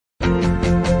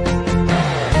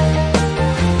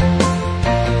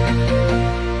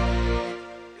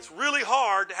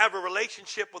have a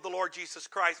relationship with the Lord Jesus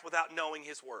Christ without knowing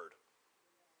His Word.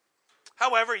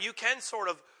 However, you can sort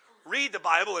of read the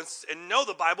Bible and know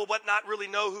the Bible, but not really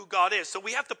know who God is. So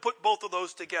we have to put both of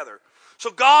those together.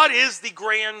 So God is the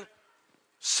grand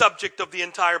subject of the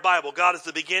entire Bible. God is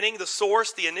the beginning, the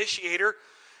source, the initiator,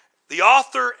 the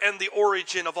author, and the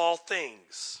origin of all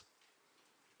things.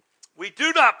 We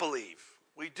do not believe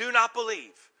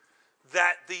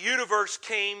that the universe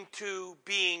came to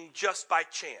being just by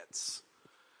chance.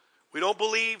 We don't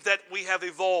believe that we have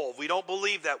evolved. We don't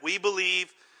believe that. We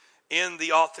believe in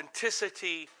the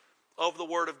authenticity of the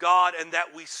Word of God and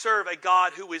that we serve a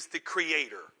God who is the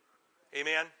Creator.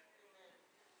 Amen?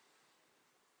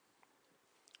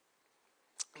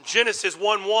 Genesis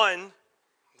 1:1,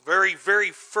 very,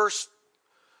 very first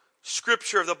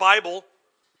scripture of the Bible,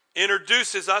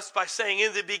 introduces us by saying,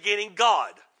 in the beginning,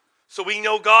 God. So we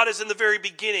know God is in the very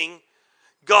beginning.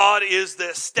 God is the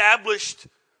established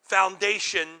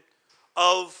foundation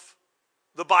of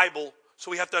the Bible.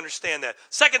 So we have to understand that.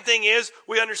 Second thing is,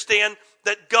 we understand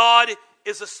that God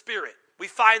is a spirit. We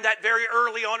find that very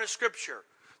early on in Scripture.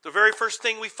 The very first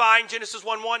thing we find, Genesis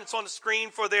 1:1, it's on the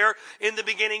screen for there, in the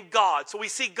beginning, God. So we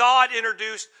see God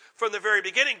introduced from the very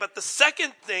beginning. But the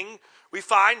second thing we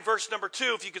find, verse number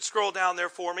 2, if you could scroll down there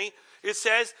for me, it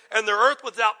says, and the earth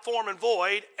was without form and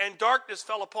void, and darkness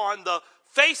fell upon the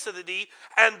face of the deep,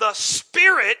 and the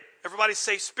Spirit, everybody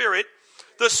say Spirit,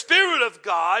 the Spirit of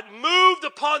God moved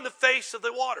upon the face of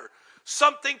the water.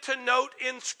 Something to note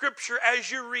in Scripture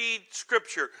as you read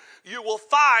Scripture. You will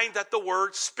find that the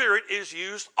word Spirit is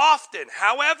used often.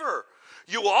 However,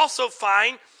 you will also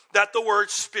find that the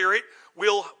word Spirit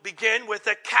will begin with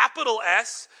a capital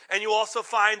S, and you also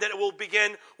find that it will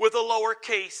begin with a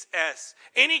lowercase s.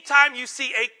 Anytime you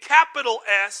see a capital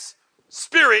S,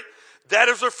 Spirit, that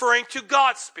is referring to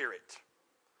God's Spirit.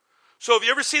 So if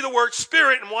you ever see the word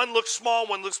Spirit and one looks small,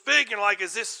 one looks big, you're like,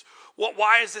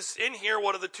 why is this in here?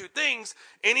 What are the two things?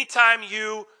 Anytime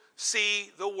you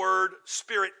see the word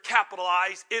Spirit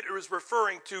capitalized, it is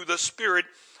referring to the Spirit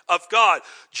of God.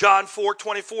 John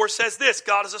 4:24 says this,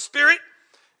 God is a spirit,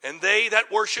 and they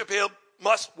that worship Him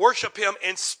must worship Him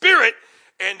in spirit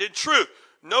and in truth.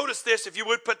 Notice this, if you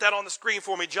would put that on the screen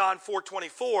for me, John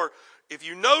 4:24. If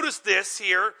you notice this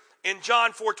here in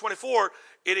John 4:24,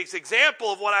 it is an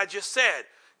example of what I just said.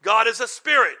 God is a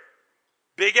spirit,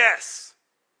 big S.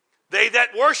 They that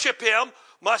worship Him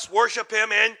must worship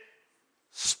Him in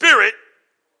spirit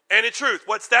and in truth.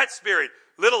 What's that spirit?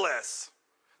 Little s.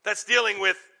 That's dealing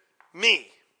with me.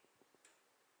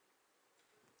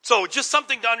 So just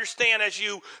something to understand as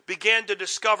you begin to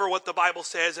discover what the Bible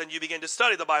says and you begin to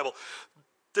study the Bible.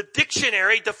 The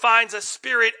dictionary defines a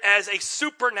spirit as a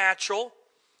supernatural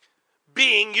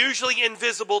being, usually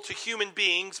invisible to human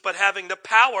beings, but having the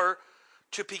power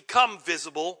to become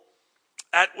visible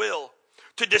at will.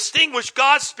 To distinguish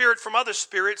God's Spirit from other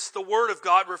spirits, the Word of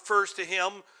God refers to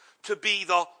Him to be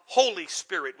the Holy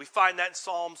Spirit. We find that in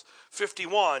Psalms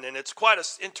 51, and it's quite an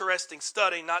interesting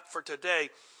study, not for today,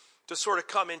 to sort of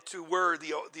come into where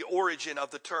the origin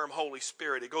of the term Holy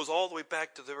Spirit. It goes all the way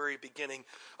back to the very beginning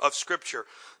of Scripture.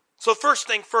 So first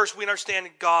thing first, we understand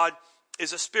that God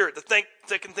is a spirit. The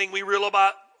second thing we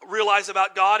realize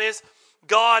about God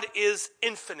is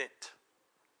infinite.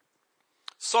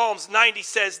 Psalms 90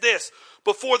 says this,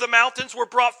 before the mountains were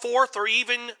brought forth, or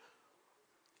even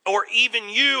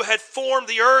you had formed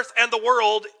the earth and the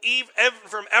world,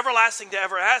 from everlasting to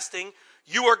everlasting,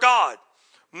 you are God.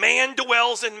 Man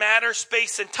dwells in matter,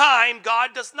 space, and time.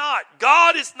 God does not.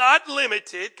 God is not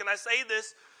limited. Can I say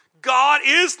this? God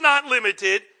is not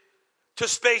limited to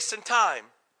space and time.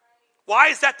 Why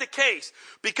is that the case?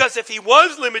 Because if He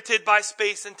was limited by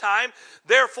space and time,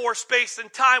 therefore space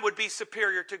and time would be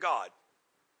superior to God.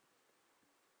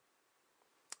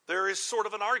 There is sort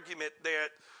of an argument that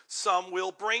some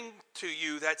will bring to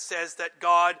you that says that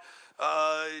God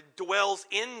dwells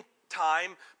in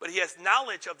time, but He has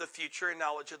knowledge of the future and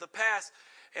knowledge of the past,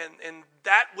 and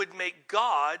that would make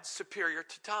God superior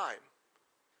to time.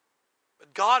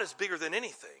 But God is bigger than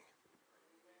anything.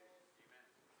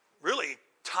 Really,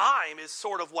 time is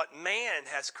sort of what man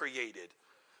has created.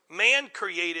 Man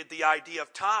created the idea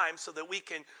of time so that we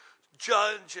can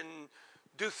judge and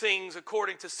do things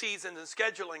according to seasons and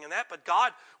scheduling and that. But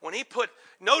God, when He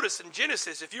notice in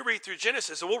Genesis, if you read through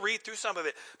Genesis, and we'll read through some of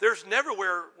it, there's never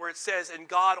where it says, and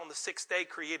God on the sixth day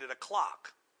created a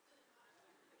clock.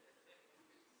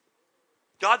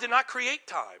 God did not create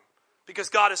time because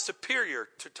God is superior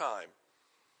to time.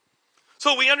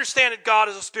 So we understand that God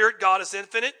is a spirit, God is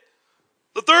infinite.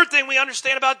 The third thing we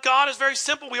understand about God is very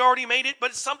simple. We already made it,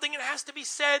 but it's something that has to be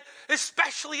said,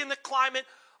 especially in the climate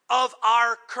of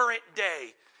our current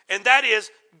day. and that is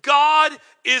God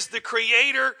is the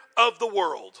creator of the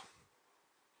world.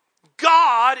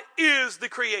 God is the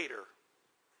creator.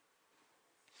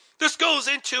 This goes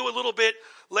into a little bit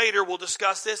later, we'll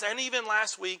discuss this, and even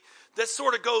last week, this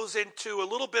sort of goes into a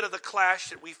little bit of the clash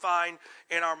that we find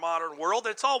in our modern world.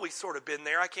 It's always sort of been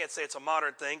there. I can't say it's a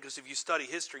modern thing, because if you study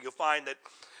history, you'll find that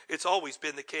it's always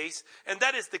been the case. And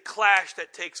that is the clash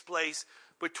that takes place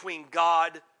between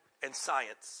God and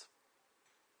science.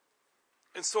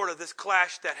 And sort of this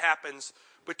clash that happens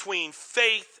between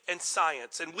faith and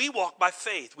science. And we walk by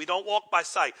faith. We don't walk by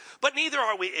sight. But neither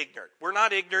are we ignorant. We're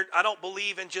not ignorant. I don't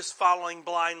believe in just following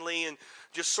blindly and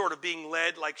just sort of being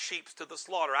led like sheep to the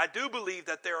slaughter. I do believe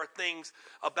that there are things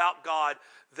about God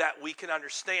that we can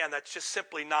understand that's just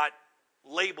simply not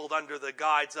labeled under the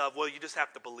guides of, well, you just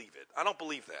have to believe it. I don't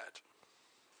believe that.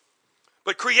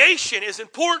 But creation is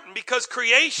important because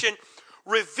creation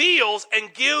reveals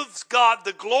and gives God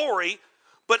the glory,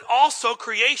 but also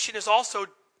creation is also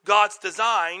God's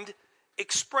designed,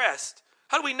 expressed.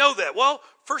 How do we know that? Well,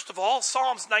 first of all,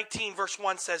 Psalms 19 verse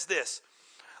 1 says this: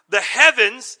 the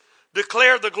heavens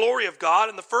declare the glory of God,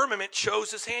 and the firmament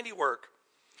shows his handiwork.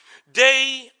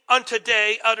 Day unto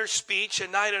day utters speech,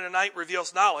 and night unto night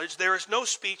reveals knowledge. There is no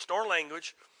speech nor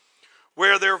language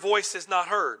where their voice is not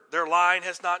heard. Their line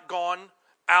has not gone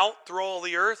out through all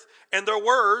the earth, and their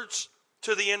words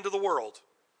to the end of the world.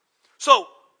 So,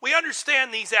 we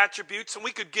understand these attributes, and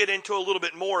we could get into a little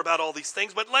bit more about all these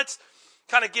things, but let's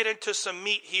kind of get into some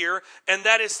meat here, and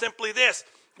that is simply this.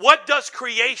 What does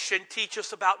creation teach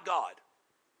us about God?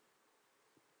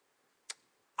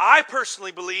 I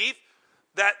personally believe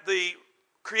that the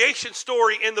creation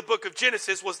story in the book of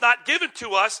Genesis was not given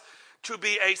to us to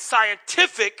be a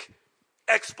scientific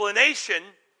explanation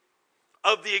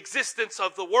of the existence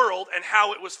of the world and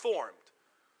how it was formed.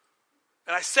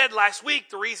 And I said last week,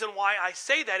 the reason why I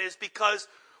say that is because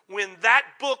when that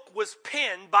book was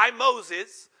penned by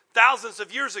Moses thousands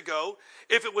of years ago,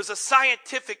 if it was a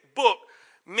scientific book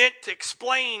meant to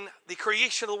explain the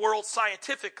creation of the world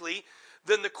scientifically,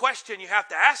 then the question you have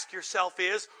to ask yourself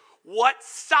is, what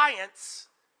science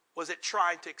was it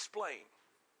trying to explain?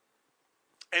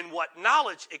 And what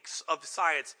knowledge of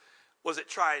science was it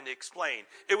trying to explain?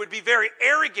 It would be very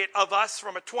arrogant of us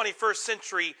from a 21st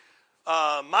century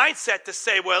mindset to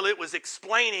say, well, it was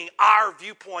explaining our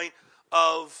viewpoint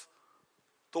of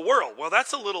the world. Well,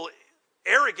 that's a little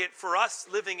arrogant for us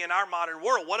living in our modern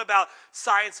world. What about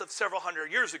science of several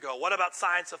hundred years ago? What about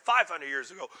science of 500 years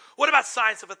ago? What about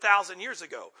science of 1,000 years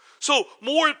ago? So,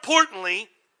 more importantly,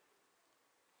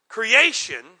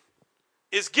 creation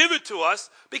is given to us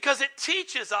because it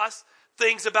teaches us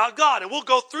things about God. And we'll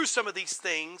go through some of these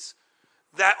things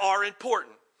that are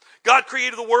important. God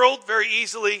created the world very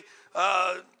easily.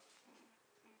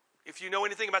 If you know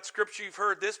anything about Scripture, you've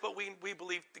heard this, but we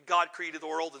believe that God created the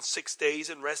world in 6 days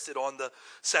and rested on the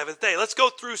seventh day. Let's go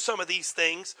through some of these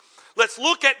things. Let's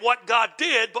look at what God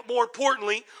did, but more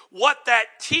importantly, what that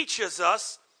teaches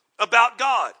us about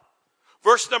God.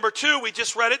 Verse number 2, we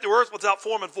just read it. The earth was without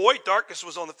form and void. Darkness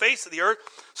was on the face of the earth.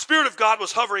 Spirit of God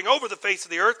was hovering over the face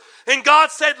of the earth. And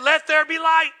God said, let there be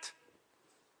light.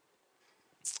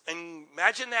 And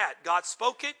imagine that. God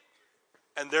spoke it,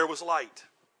 and there was light.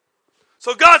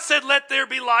 So God said, let there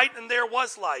be light, and there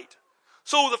was light.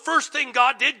 So the first thing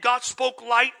God did, God spoke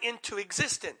light into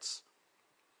existence.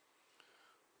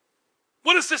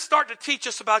 What does this start to teach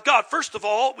us about God? First of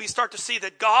all, we start to see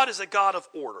that God is a God of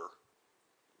order.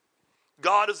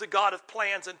 God is a God of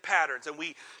plans and patterns, and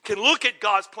we can look at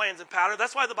God's plans and patterns.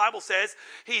 That's why the Bible says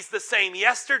He's the same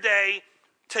yesterday,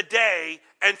 today,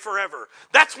 and forever.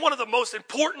 That's one of the most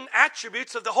important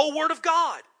attributes of the whole Word of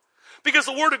God. Because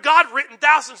the Word of God, written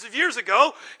thousands of years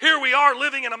ago, here we are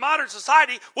living in a modern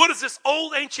society. What does this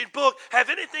old ancient book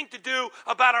have anything to do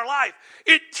about our life?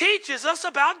 It teaches us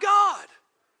about God.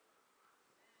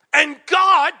 And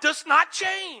God does not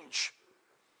change.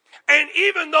 And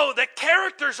even though the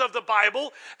characters of the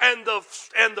Bible and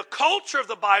the culture of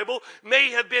the Bible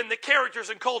may have been the characters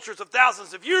and cultures of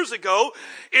thousands of years ago,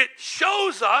 it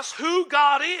shows us who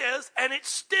God is, and it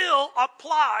still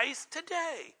applies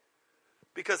today.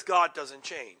 Because God doesn't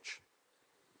change.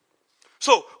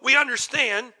 So we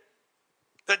understand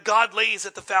that God lays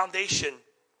at the foundation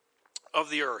of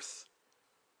the earth.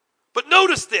 But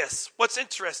notice this, what's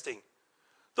interesting.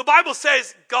 The Bible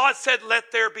says God said,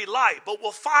 let there be light. But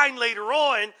we'll find later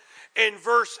on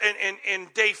in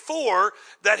day 4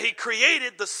 that He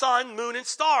created the sun, moon, and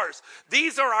stars.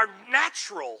 These are our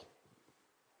natural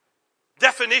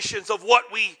definitions of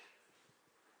what we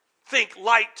think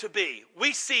light to be?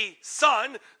 We see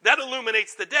sun, that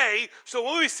illuminates the day. So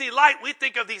when we see light, we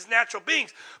think of these natural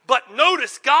beings. But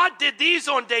notice, God did these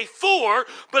on day 4,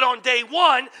 but on day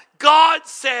 1, God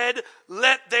said,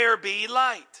 let there be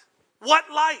light. What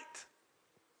light?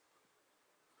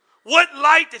 What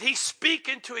light did he speak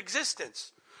into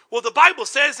existence? Well, the Bible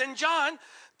says in John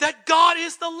that God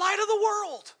is the light of the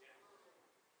world.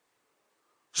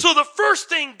 So the first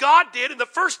thing God did, and the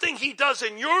first thing he does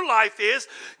in your life is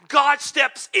God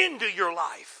steps into your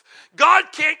life. God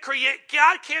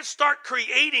can't start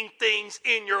creating things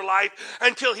in your life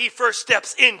until he first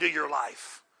steps into your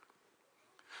life.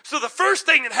 So the first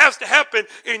thing that has to happen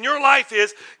in your life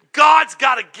is God's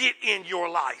got to get in your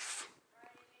life.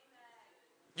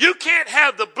 You can't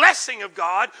have the blessing of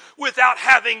God without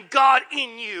having God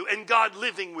in you and God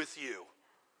living with you.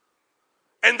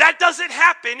 And that doesn't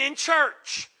happen in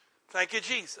church. Thank you,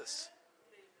 Jesus.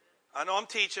 I know I'm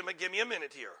teaching, but give me a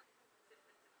minute here.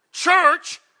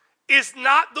 Church is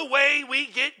not the way we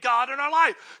get God in our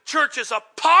life. Church is a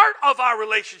part of our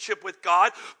relationship with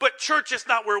God, but church is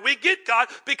not where we get God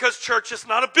because church is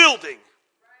not a building.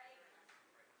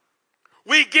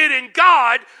 We get in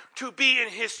God to be in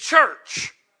his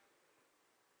church.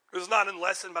 It was not in the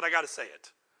lesson, but I got to say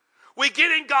it. We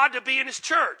get in God to be in his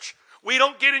church. We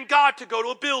don't get in God to go to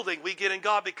a building. We get in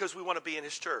God because we want to be in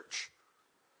his church.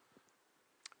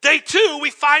 Day 2,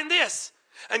 we find this.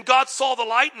 And God saw the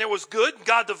light, and there was good.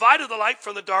 God divided the light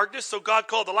from the darkness. So God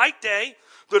called the light day,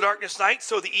 the darkness night.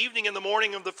 So the evening and the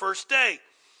morning of the first day.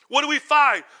 What do we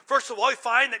find? First of all, we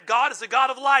find that God is a God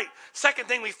of light. Second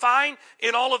thing we find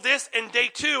in all of this in day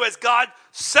 2, as God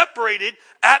separated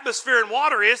atmosphere and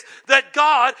water, is that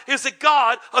God is a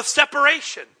God of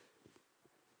separation.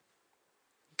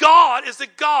 God is a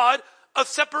God of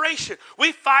separation.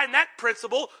 We find that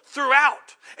principle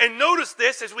throughout. And notice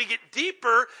this, as we get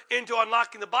deeper into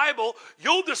unlocking the Bible,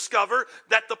 you'll discover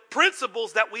that the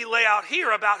principles that we lay out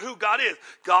here about who God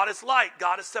is light,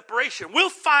 God is separation. We'll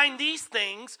find these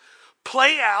things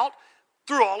play out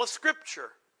through all of Scripture.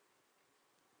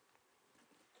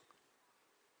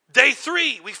 Day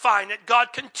 3, we find that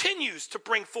God continues to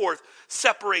bring forth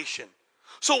separation.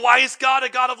 So why is God a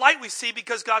God of light? We see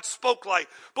because God spoke light.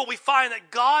 But we find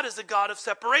that God is a God of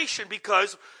separation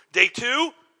because day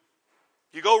 2,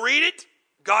 you go read it,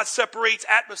 God separates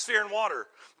atmosphere and water.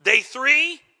 Day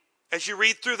 3, as you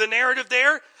read through the narrative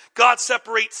there, God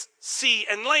separates sea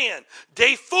and land.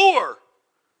 Day 4,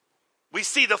 we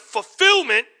see the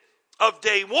fulfillment of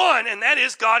day 1, and that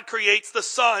is God creates the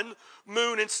sun,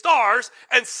 moon, and stars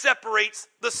and separates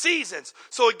the seasons.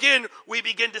 So again, we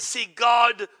begin to see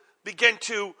God begin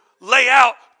to lay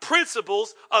out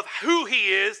principles of who he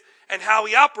is and how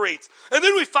he operates. And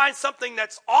then we find something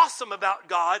that's awesome about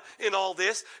God in all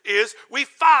this is we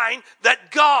find that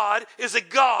God is a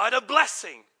God of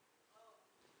blessing.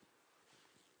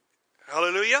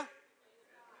 Hallelujah.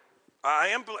 I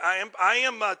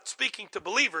am speaking to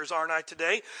believers, aren't I,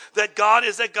 today? That God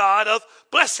is a God of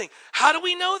blessing. How do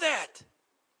we know that?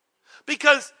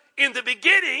 Because in the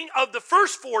beginning of the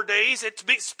first 4 days, it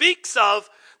speaks of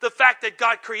the fact that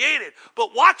God created.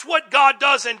 But watch what God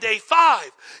does in day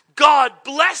 5. God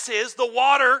blesses the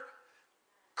water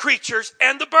creatures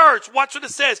and the birds. Watch what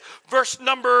it says. Verse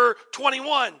number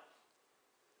 21.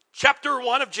 Chapter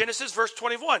 1 of Genesis, verse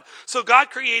 21. So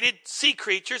God created sea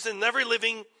creatures and every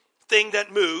living thing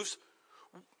that moves,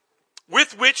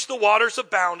 with which the waters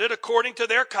abounded according to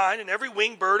their kind, and every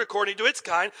winged bird according to its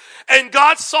kind. And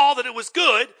God saw that it was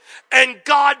good, and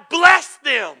God blessed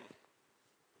them,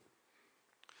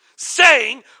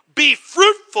 saying, be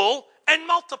fruitful and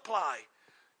multiply.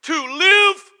 To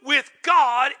live with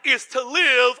God is to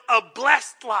live a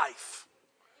blessed life.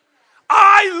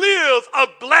 I live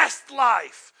a blessed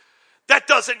life. That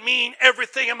doesn't mean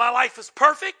everything in my life is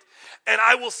perfect. And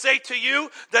I will say to you,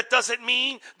 that doesn't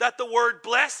mean that the word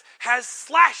bless has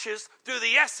slashes through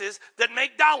the S's that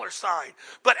make $sign.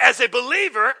 But as a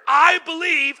believer, I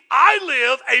believe I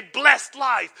live a blessed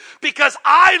life because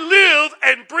I live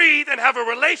and breathe and have a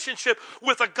relationship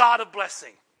with a God of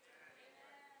blessing.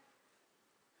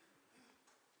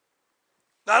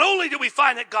 Not only do we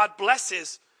find that God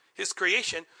blesses his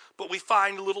creation, but we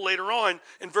find a little later on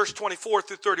in verse 24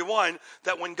 through 31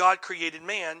 that when God created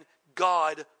man,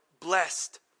 God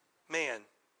blessed man.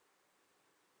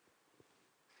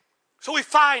 So we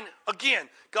find, again,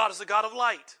 God is a God of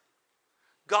light.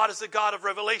 God is a God of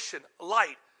revelation,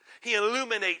 light. He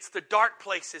illuminates the dark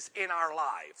places in our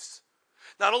lives.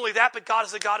 Not only that, but God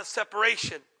is a God of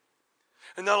separation.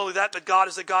 And not only that, but God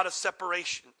is a God of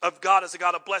separation. God is a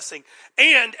God of blessing.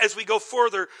 And as we go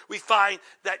further, we find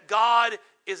that God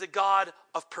is a God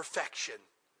of perfection.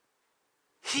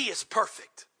 He is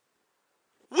perfect.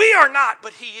 We are not,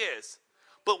 but he is.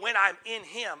 But when I'm in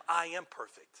him, I am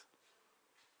perfect.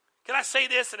 Can I say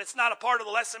this? And it's not a part of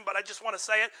the lesson, but I just want to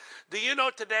say it. Do you know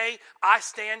today I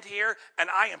stand here and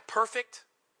I am perfect?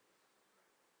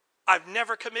 I've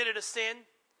never committed a sin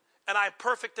and I'm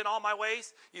perfect in all my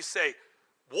ways. You say,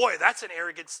 boy, that's an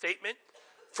arrogant statement.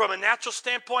 From a natural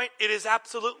standpoint, it is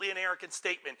absolutely an arrogant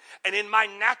statement. And in my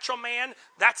natural man,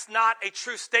 that's not a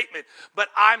true statement. But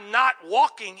I'm not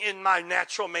walking in my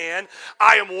natural man.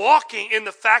 I am walking in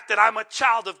the fact that I'm a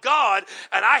child of God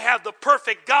and I have the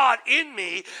perfect God in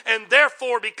me. And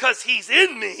therefore, because he's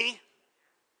in me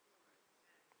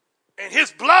and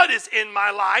his blood is in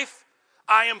my life,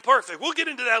 I am perfect. We'll get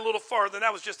into that a little farther.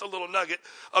 That was just a little nugget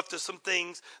up to some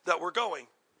things that we're going.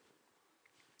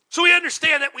 So we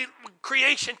understand that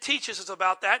creation teaches us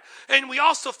about that. And we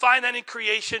also find that in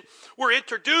creation, we're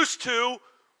introduced to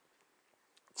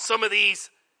some of these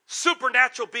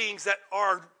supernatural beings that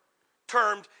are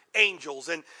termed angels.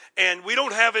 And we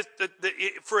don't have it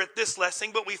for this lesson,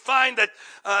 but we find that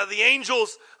the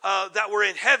angels that were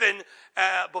in heaven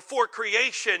before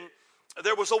creation,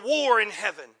 there was a war in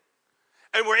heaven.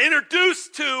 And we're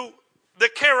introduced to the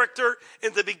character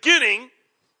in the beginning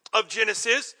of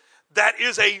Genesis that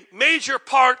is a major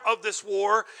part of this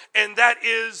war, and that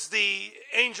is the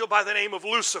angel by the name of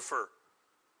Lucifer.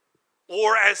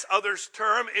 Or as others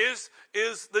term, is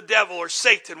the devil or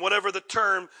Satan, whatever the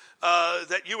term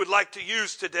that you would like to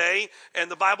use today.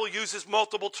 And the Bible uses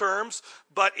multiple terms,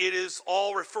 but it is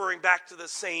all referring back to the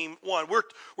same one.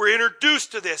 We're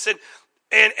introduced to this.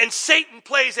 And Satan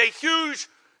plays a huge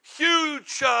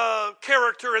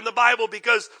character in the Bible,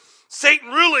 because Satan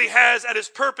really has at his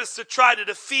purpose to try to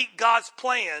defeat God's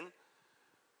plan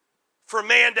for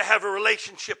man to have a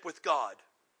relationship with God.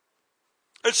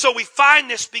 And so we find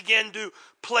this begin to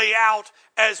play out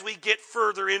as we get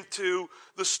further into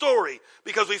the story.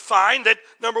 Because we find that,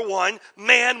 number one,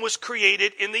 man was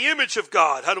created in the image of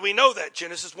God. How do we know that?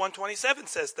 Genesis 1:27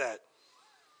 says that.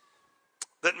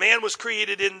 That man was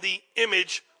created in the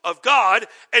image of God.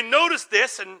 And notice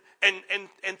this and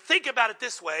think about it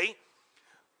this way.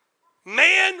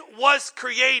 Man was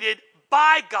created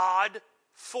by God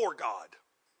for God.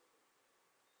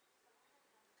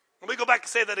 Let me go back and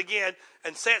say that again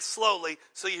and say it slowly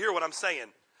so you hear what I'm saying.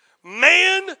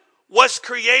 Man was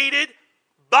created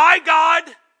by God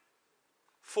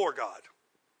for God.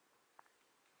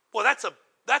 Well,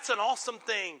 that's an awesome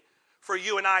thing for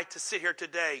you and I to sit here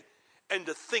today and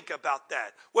to think about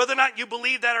that. Whether or not you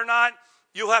believe that or not,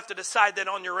 you'll have to decide that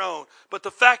on your own. But the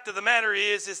fact of the matter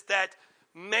is that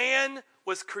man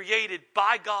was created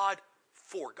by God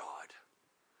for God.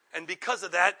 And because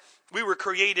of that, we were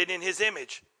created in his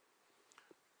image.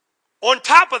 On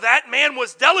top of that, man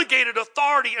was delegated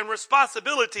authority and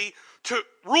responsibility to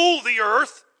rule the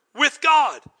earth with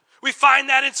God. We find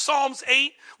that in Psalms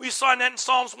 8. We find that in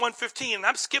Psalms 115. And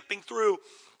I'm skipping through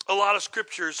a lot of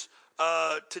scriptures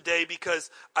today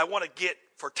because I want to get,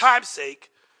 for time's sake,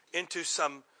 into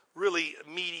some really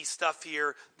meaty stuff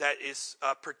here that is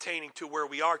pertaining to where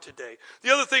we are today.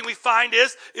 The other thing we find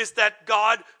is that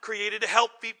God created a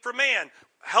helpmeet for man.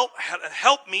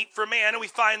 Helpmeet for man, and we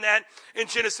find that in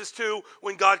Genesis 2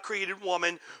 when God created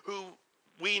woman, who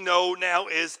we know now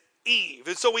is Eve.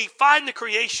 And so we find the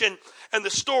creation and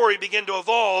the story begin to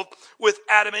evolve with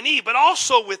Adam and Eve. But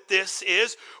also with this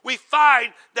is we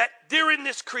find that during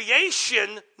this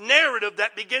creation narrative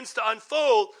that begins to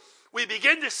unfold, we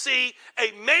begin to see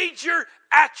a major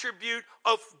attribute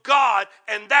of God,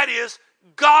 and that is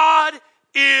God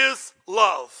is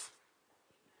love.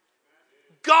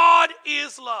 God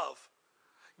is love.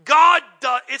 God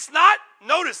does, it's not,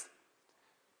 notice,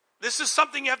 this is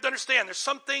something you have to understand. There's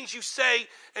some things you say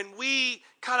and we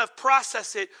kind of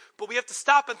process it, but we have to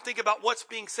stop and think about what's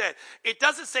being said. It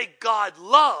doesn't say God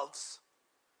loves.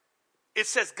 It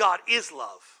says God is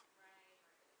love.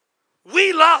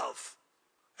 We love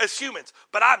as humans,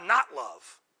 but I'm not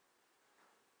love.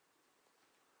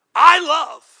 I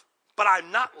love, but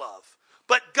I'm not love.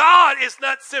 But God is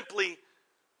not simply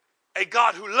a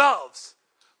God who loves,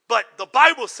 but the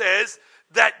Bible says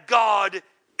that God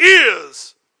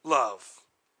is love.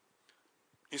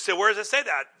 You say, where does it say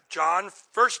that?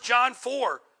 1 John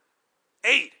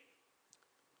 4:8.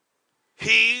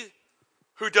 He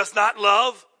who does not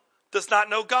love does not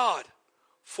know God,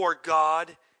 for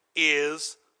God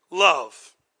is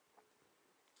love.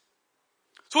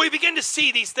 So we begin to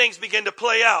see these things begin to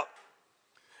play out.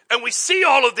 And we see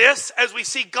all of this as we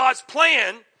see God's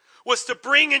plan was to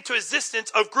bring into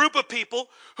existence a group of people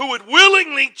who would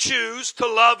willingly choose to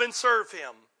love and serve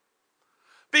him.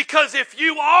 Because if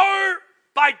you are,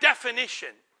 by definition,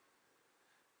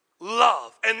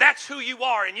 love. And that's who you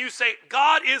are. And you say,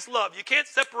 God is love. You can't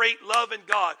separate love and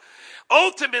God.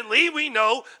 Ultimately, we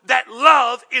know that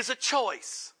love is a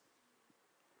choice.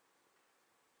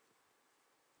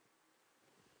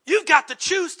 You've got to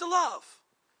choose to love.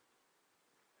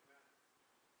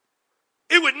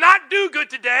 It would not do good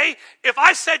today if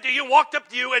I said to you, walked up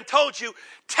to you and told you,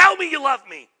 tell me you love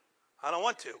me. I don't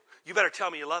want to. You better tell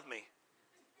me you love me.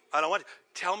 I don't want to.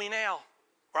 Tell me now,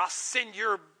 or I'll send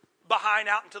your behind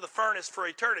out into the furnace for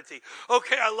eternity.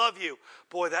 Okay, I love you.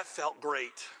 Boy, that felt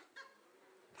great.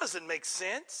 Doesn't make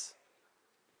sense.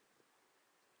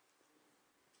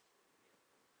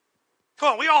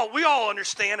 Come on, we all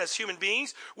understand as human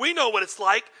beings. We know what it's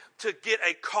like to get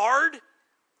a card.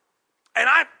 And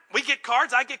we get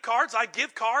cards, I get cards, I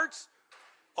give cards.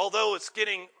 Although it's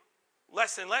getting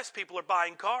less and less people are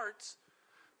buying cards.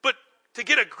 But to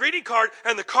get a greeting card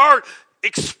and the card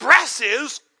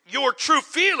expresses your true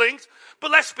feelings,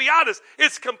 but let's be honest,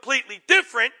 it's completely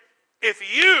different if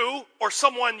you or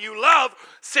someone you love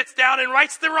sits down and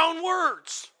writes their own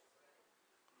words.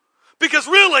 Because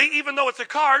really, even though it's a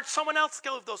card, someone else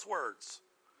gave those words.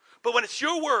 But when it's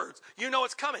your words, you know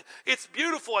it's coming. It's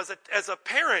beautiful as a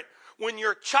parent when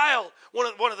your child, one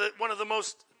of the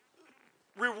most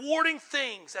rewarding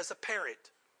things as a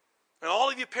parent, and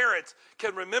all of you parents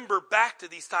can remember back to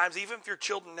these times, even if your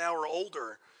children now are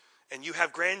older and you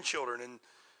have grandchildren and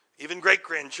even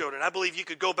great-grandchildren. I believe you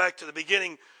could go back to the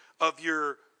beginning of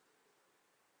your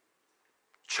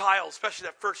child, especially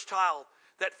that first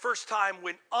time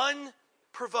when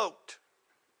unprovoked,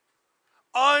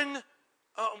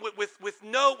 with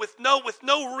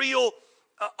no real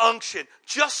unction,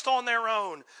 just on their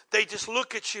own, they just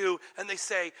look at you and they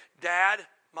say, Dad,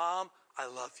 Mom, I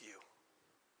love you.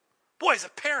 Boy, as a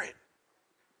parent,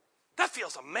 that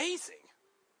feels amazing.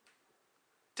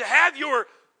 To have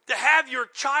your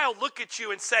child look at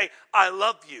you and say, I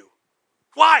love you.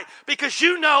 Why? Because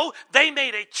you know they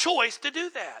made a choice to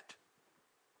do that.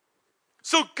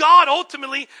 So God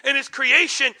ultimately, in His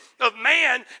creation of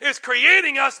man, is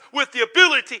creating us with the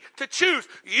ability to choose.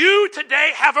 You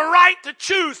today have a right to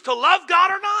choose to love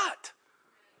God or not.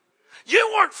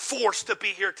 You weren't forced to be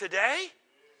here today.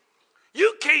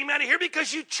 You came out of here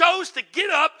because you chose to get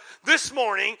up this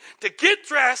morning, to get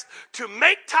dressed, to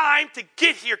make time to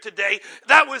get here today.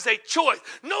 That was a choice.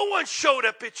 No one showed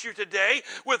up at you today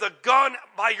with a gun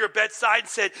by your bedside and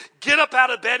said, get up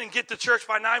out of bed and get to church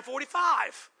by 9:45.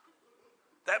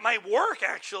 That might work,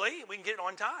 actually. We can get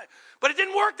on time. But it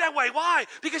didn't work that way. Why?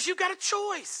 Because you got a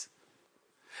choice.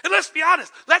 And let's be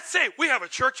honest. Let's say we have a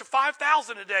church of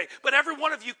 5,000 today, but every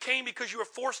one of you came because you were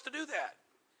forced to do that.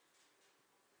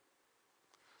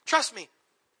 Trust me,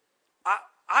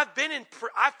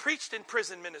 I've preached in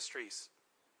prison ministries.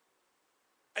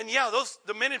 And yeah,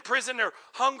 the men in prison are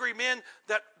hungry men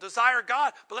that desire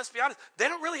God. But let's be honest, they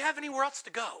don't really have anywhere else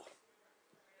to go.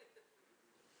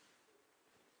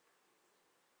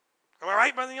 Am I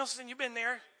right, Brother Nielsen? You've been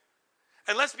there.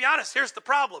 And let's be honest, here's the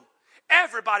problem.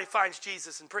 Everybody finds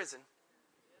Jesus in prison.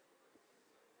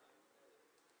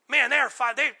 Man,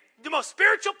 the most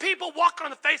spiritual people walking on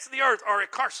the face of the earth are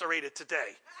incarcerated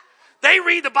today. They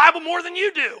read the Bible more than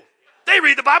you do. They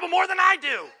read the Bible more than I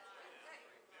do.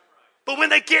 But when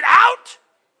they get out,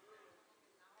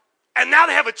 and now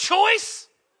they have a choice,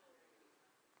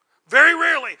 very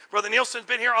rarely, Brother Nielsen's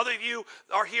been here, other of you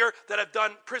are here that have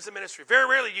done prison ministry. Very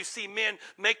rarely you see men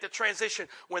make the transition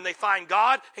when they find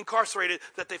God incarcerated,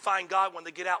 that they find God when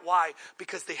they get out. Why?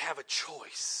 Because they have a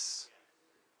choice.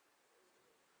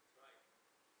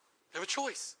 They have a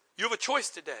choice. You have a choice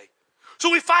today. So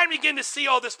we finally begin to see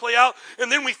all this play out,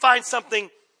 and then we find something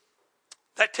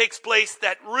that takes place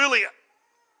that really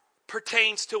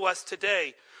pertains to us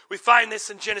today. We find this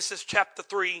in Genesis chapter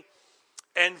 3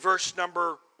 and verse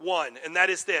number 1, and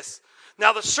that is this.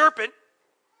 Now the serpent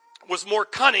was more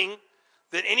cunning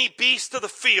than any beast of the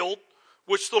field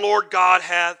which the Lord God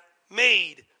hath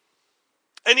made.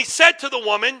 And he said to the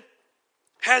woman,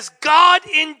 has God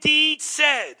indeed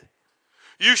said,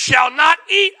 you shall not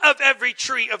eat of every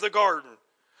tree of the garden?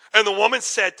 And the woman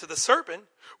said to the serpent,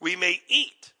 we may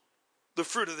eat the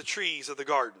fruit of the trees of the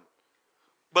garden.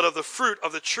 But of the fruit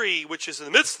of the tree which is in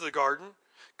the midst of the garden,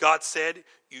 God said,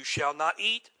 you shall not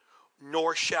eat,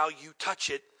 nor shall you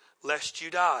touch it, lest you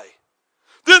die.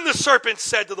 Then the serpent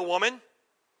said to the woman,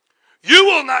 you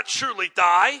will not surely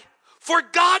die, for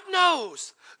God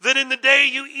knows that in the day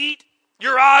you eat,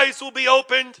 your eyes will be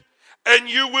opened, and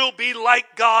you will be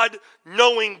like God,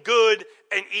 knowing good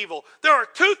and evil. There are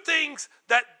two things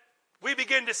that we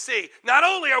begin to see. Not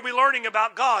only are we learning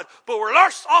about God, but we're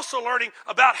also learning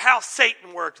about how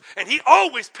Satan works. And he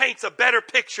always paints a better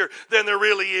picture than there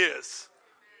really is.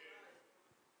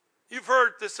 You've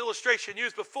heard this illustration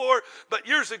used before, but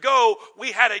years ago,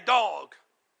 we had a dog.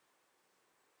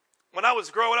 When I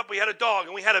was growing up, we had a dog,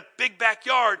 and we had a big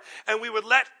backyard, and we would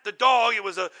let the dog.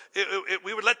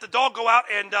 We would let the dog go out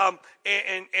and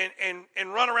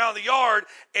run around the yard,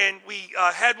 and we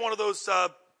had one of those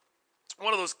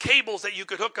cables that you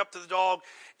could hook up to the dog,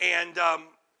 and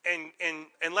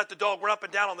let the dog run up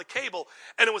and down on the cable,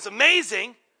 and it was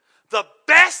amazing. The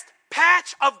best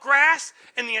patch of grass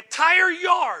in the entire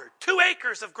yard, 2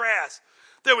 acres of grass.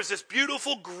 There was this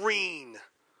beautiful green,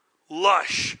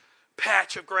 lush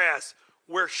patch of grass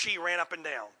where she ran up and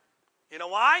down. You know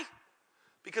why?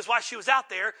 Because while she was out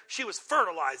there, she was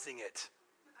fertilizing it.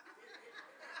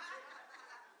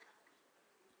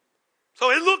 So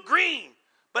it looked green,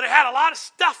 but it had a lot of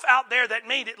stuff out there that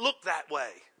made it look that way.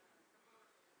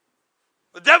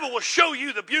 The devil will show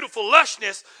you the beautiful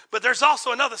lushness, but there's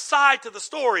also another side to the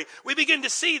story. We begin to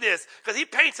see this because he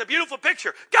paints a beautiful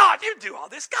picture. God, you do all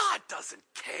this. God doesn't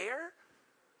care.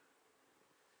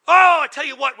 Oh, I tell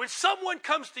you what, when someone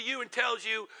comes to you and tells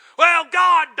you, well,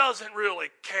 God doesn't really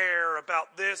care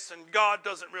about this, and God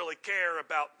doesn't really care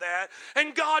about that,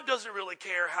 and God doesn't really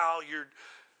care how you're,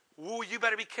 ooh, you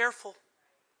better be careful.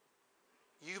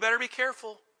 You better be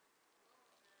careful.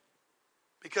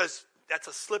 Because that's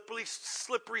a slippery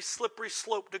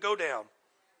slope to go down.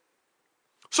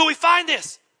 So we find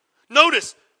this.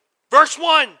 Notice, verse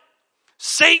 1,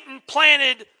 Satan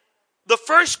planted the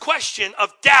first question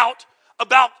of doubt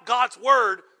about God's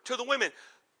word to the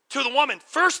woman.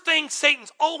 First thing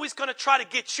Satan's always going to try to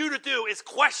get you to do is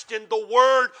question the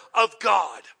word of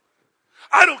God.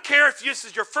 I don't care if this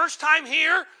is your first time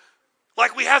here,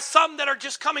 like we have some that are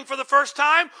just coming for the first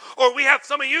time, or we have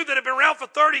some of you that have been around for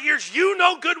 30 years. You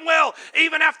know good and well,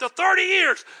 even after 30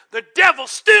 years, the devil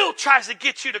still tries to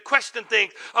get you to question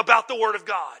things about the word of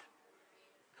God.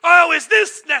 Oh, is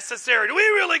this necessary? Do we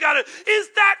really got to, is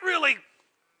that really,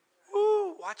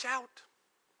 ooh, watch out.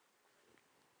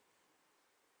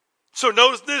 So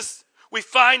notice this, we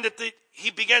find that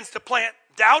he begins to plant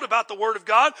doubt about the word of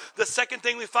God. The second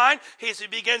thing we find is he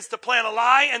begins to plant a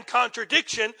lie and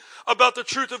contradiction about the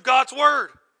truth of God's word.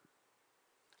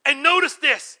 And notice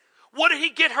this, what did he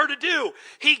get her to do?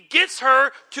 He gets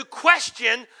her to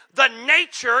question the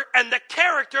nature and the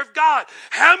character of God.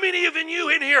 How many of you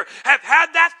in here have had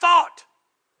that thought?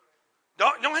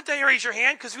 Don't have to raise your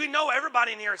hand, because we know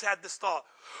everybody in here has had this thought.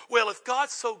 Well, if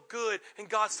God's so good and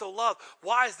God's so loved,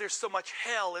 why is there so much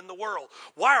hell in the world?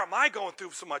 Why am I going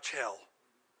through so much hell?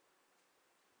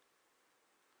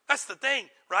 That's the thing,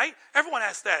 right? Everyone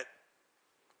asks that.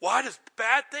 Why does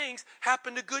bad things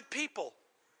happen to good people?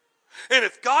 And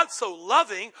if God's so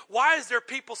loving, why is there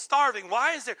people starving?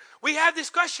 We have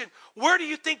this question. Where do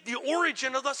you think the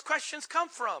origin of those questions come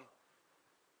from?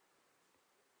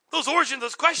 Those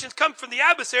questions come from the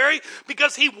adversary,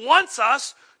 because he wants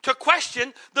us to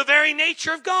question the very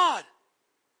nature of God.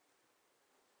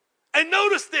 And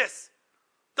notice this.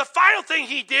 The final thing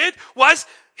he did was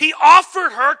he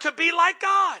offered her to be like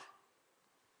God.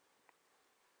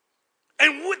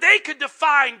 And they could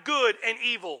define good and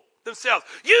evil themselves.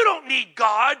 You don't need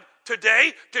God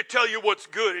today to tell you what's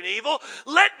good and evil.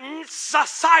 Let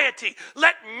society,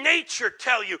 let nature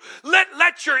tell you.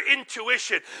 Let your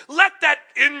intuition, let that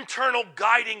internal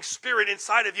guiding spirit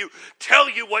inside of you tell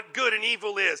you what good and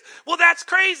evil is. Well, that's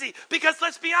crazy, because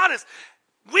let's be honest,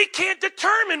 we can't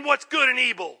determine what's good and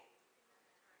evil.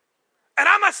 And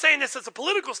I'm not saying this as a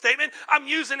political statement. I'm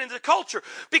using it in the culture.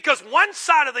 Because one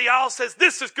side of the aisle says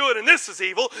this is good and this is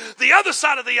evil. The other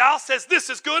side of the aisle says this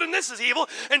is good and this is evil.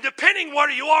 And depending where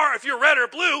you are, if you're red or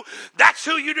blue, that's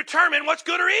who you determine what's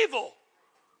good or evil.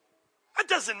 That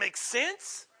doesn't make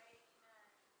sense.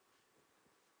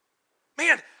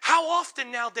 Man, how often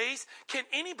nowadays can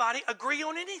anybody agree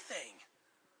on anything?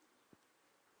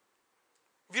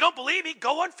 If you don't believe me,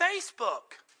 go on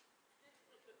Facebook.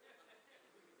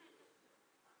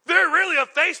 Very rarely on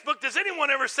Facebook does anyone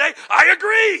ever say, I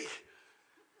agree.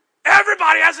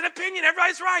 Everybody has an opinion.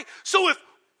 Everybody's right. So if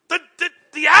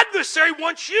the adversary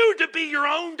wants you to be your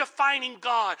own defining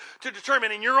God, to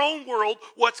determine in your own world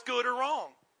what's good or wrong,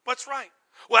 what's right.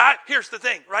 Well, here's the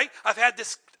thing, right? I've had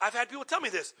people tell me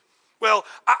this. Well,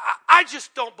 I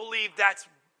just don't believe that's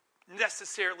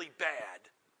necessarily bad.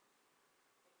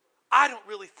 I don't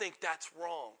really think that's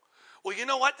wrong. Well, you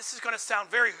know what? This is going to sound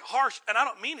very harsh, and I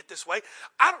don't mean it this way.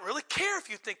 I don't really care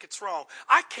if you think it's wrong.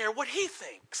 I care what he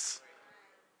thinks.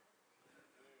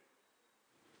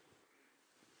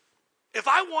 If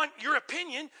I want your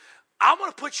opinion, I'm going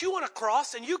to put you on a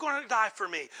cross, and you're going to die for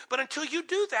me. But until you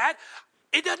do that,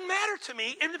 it doesn't matter to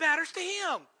me. It matters to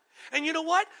him. And you know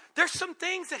what? There's some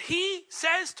things that he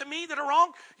says to me that are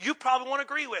wrong you probably won't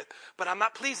agree with. But I'm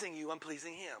not pleasing you, I'm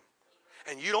pleasing him.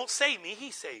 And you don't save me,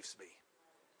 he saves me.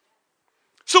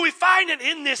 So we find it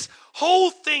in this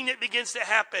whole thing that begins to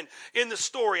happen in the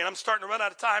story. And I'm starting to run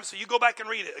out of time, so you go back and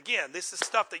read it. Again, this is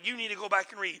stuff that you need to go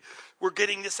back and read. We're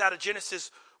getting this out of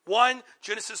Genesis 1,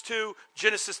 Genesis 2,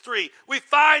 Genesis 3. We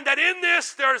find that in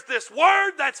this, there's this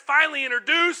word that's finally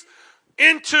introduced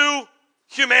into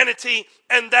humanity,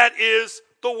 and that is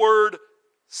the word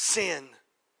sin.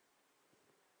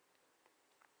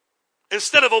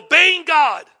 Instead of obeying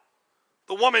God,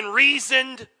 the woman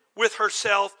reasoned with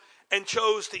herself and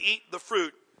chose to eat the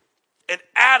fruit. And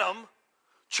Adam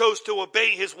chose to obey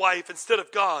his wife instead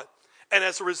of God. And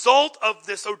as a result of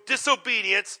this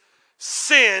disobedience,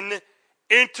 sin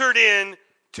entered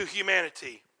into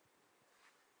humanity.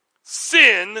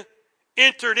 Sin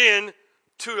entered into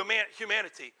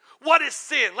humanity. What is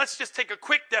sin? Let's just take a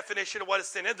quick definition of what is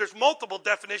sin. And there's multiple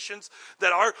definitions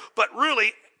that are, but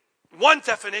really, one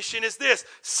definition is this: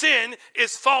 sin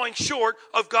is falling short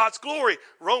of God's glory.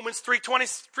 Romans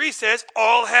 3:23 says,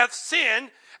 all have sinned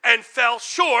and fell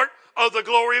short of the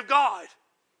glory of God.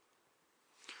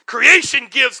 Creation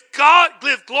gives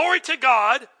glory to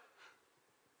God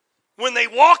when they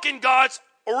walk in God's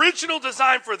original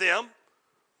design for them.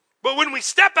 But when we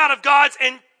step out of God's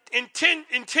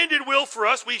intended will for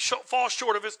us, we fall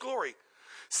short of his glory.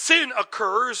 Sin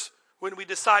occurs when we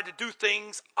decide to do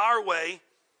things our way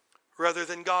rather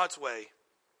than God's way.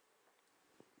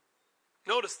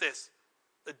 Notice this.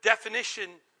 The definition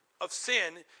of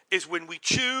sin is when we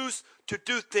choose to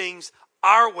do things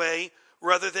our way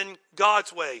rather than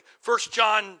God's way. 1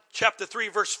 John chapter 3,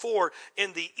 verse 4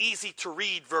 in the easy to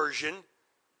read version.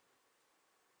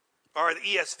 Or the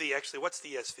ESV, actually. What's the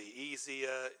ESV? Easy,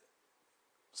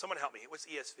 someone help me. What's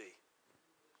ESV?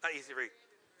 Not easy to read.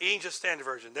 English Standard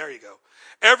Version. There you go.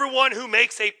 Everyone who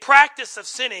makes a practice of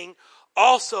sinning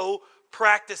also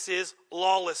practices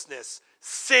lawlessness.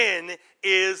 Sin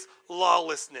is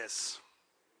lawlessness.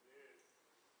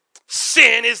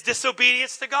 Sin is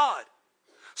disobedience to God.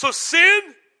 So sin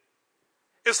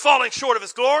is falling short of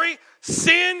his glory.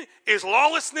 Sin is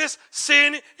lawlessness.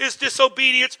 Sin is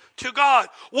disobedience to God.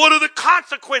 What are the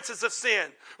consequences of sin?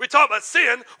 We talk about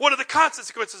sin. What are the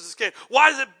consequences of sin?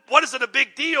 What is it a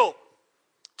big deal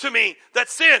to me that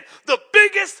sin? The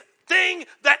biggest thing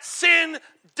that sin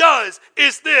does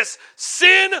is this: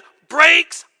 sin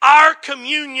breaks our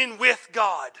communion with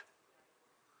God.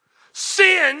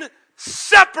 Sin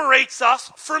separates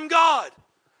us from God.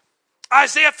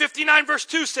 Isaiah 59 verse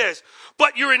 2 says,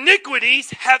 but your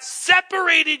iniquities have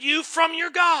separated you from your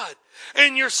God,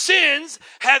 and your sins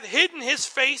have hidden his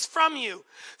face from you,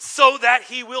 so that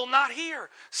he will not hear.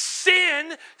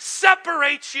 Sin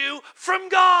separates you from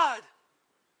God.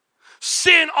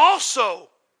 Sin also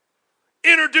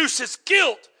introduces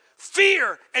guilt,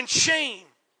 fear, and shame.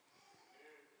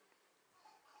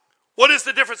 What is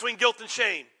the difference between guilt and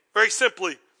shame? Very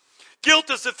simply, guilt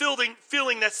is the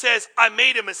feeling that says, I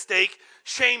made a mistake.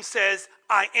 Shame says,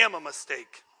 I am a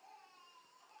mistake.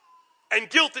 And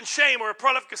guilt and shame are a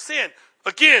product of sin.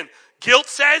 Again, guilt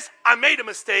says, I made a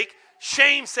mistake.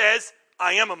 Shame says,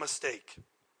 I am a mistake.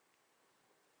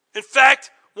 In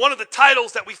fact, one of the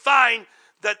titles that we find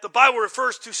that the Bible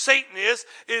refers to Satan is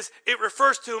it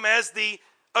refers to him as the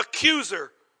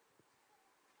accuser.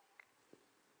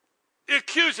 He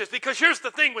accuses, because here's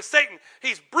the thing with Satan.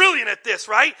 He's brilliant at this,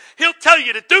 right? He'll tell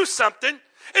you to do something.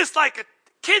 It's like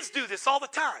kids do this all the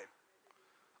time.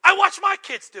 I watch my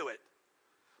kids do it.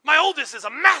 My oldest is a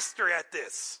master at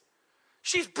this.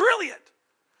 She's brilliant.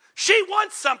 She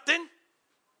wants something.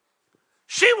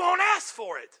 She won't ask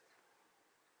for it.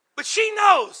 But she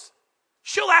knows.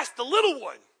 She'll ask the little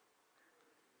one.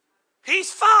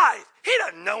 He's 5. He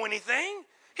doesn't know anything.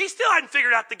 He still hadn't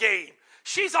figured out the game.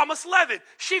 She's almost 11.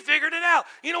 She figured it out.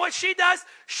 You know what she does?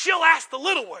 She'll ask the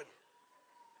little one.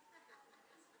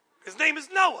 His name is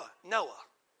Noah. Noah,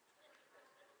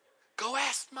 go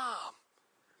ask Mom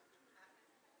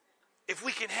if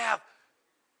we can have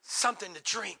something to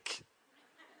drink.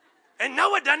 And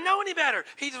Noah doesn't know any better.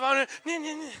 He's wondering,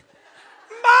 Mom,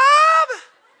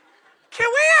 can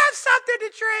we have something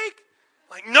to drink?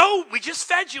 Like, no, we just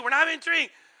fed you. We're not having a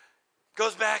drink.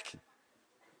 Goes back.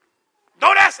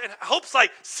 Don't ask. And Hope's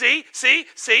like, see,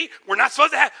 we're not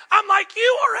supposed to have. I'm like,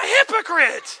 you are a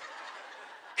hypocrite.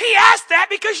 He asked that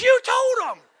because you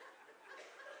told him.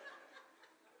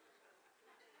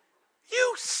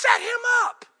 You set him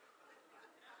up.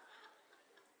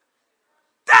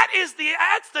 That's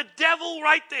the devil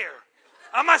right there.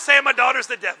 I'm not saying my daughter's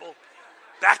the devil.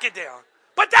 Back it down.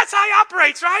 But But that's how he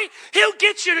operates, right? He'll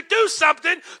get you to do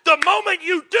something. The moment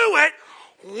you do it,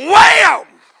 wham!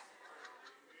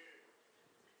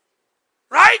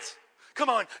 Right? Come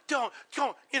on, don't,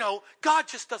 God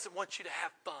just doesn't want you to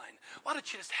have fun. Why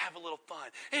don't you just have a little fun?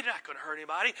 It's not going to hurt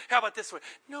anybody. How about this one?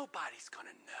 Nobody's going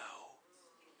to know.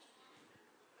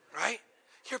 Right?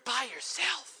 You're by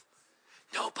yourself.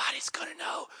 Nobody's going to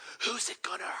know. Who's it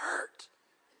going to hurt?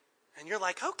 And you're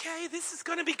like, okay, this is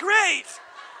going to be great.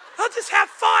 I'll just have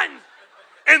fun.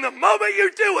 And the moment you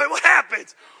do it, what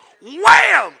happens?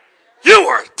 Wham! You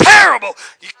were terrible.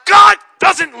 God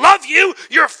doesn't love you.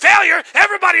 You're a failure.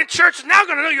 Everybody in church is now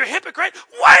going to know you're a hypocrite.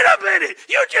 Wait a minute.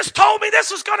 You just told me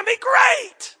this was going to be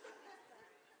great.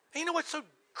 And you know what's so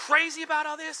crazy about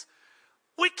all this?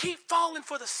 We keep falling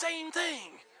for the same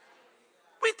thing.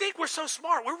 We think we're so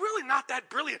smart. We're really not that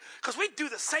brilliant because we do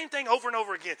the same thing over and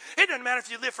over again. It doesn't matter if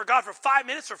you live for God for 5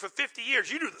 minutes or for 50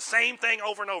 years. You do the same thing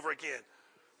over and over again.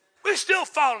 We still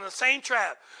fall in the same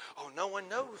trap. Oh, no one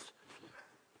knows.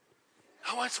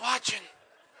 No one's watching.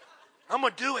 I'm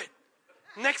going to do it.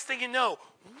 Next thing you know,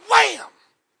 wham!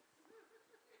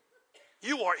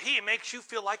 He makes you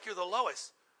feel like you're the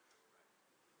lowest.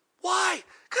 Why?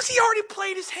 Because he already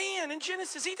played his hand in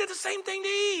Genesis. He did the same thing to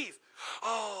Eve.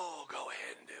 Oh, go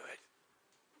ahead and do it.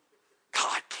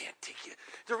 God can't take you.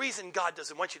 The reason God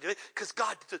doesn't want you to do it, because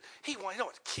He don't want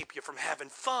to keep you from having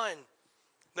fun.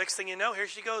 Next thing you know, here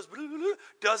she goes,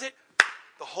 does it.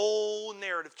 The whole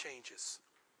narrative changes.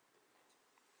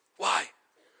 Why?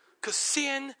 Because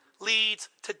sin leads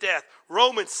to death.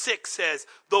 Romans 6 says,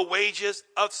 the wages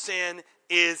of sin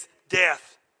is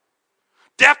death.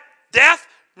 Death,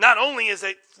 not only is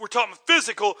we're talking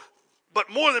physical, but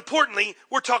more importantly,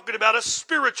 we're talking about a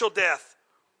spiritual death.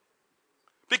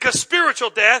 Because spiritual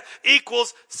death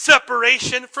equals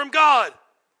separation from God.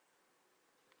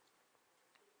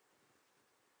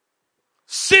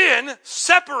 Sin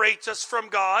separates us from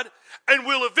God and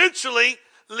will eventually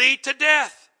lead to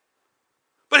death.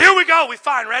 But here we go,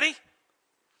 ready?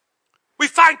 We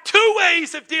find two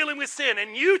ways of dealing with sin.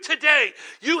 And you today,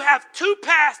 you have two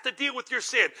paths to deal with your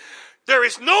sin. There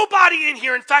is nobody in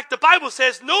here. In fact, the Bible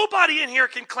says nobody in here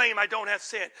can claim I don't have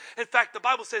sin. In fact, the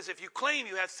Bible says if you claim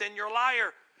you have sin, you're a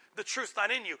liar. The truth's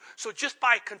not in you. So just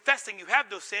by confessing you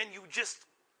have no sin, you just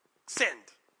sinned.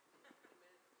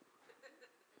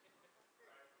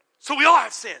 So we all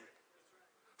have sin.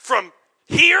 From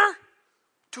here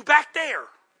to back there.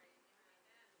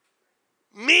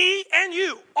 Me and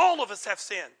you, all of us have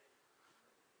sin.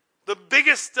 The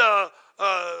biggest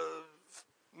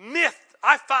myth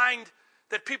I find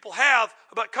that people have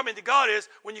about coming to God is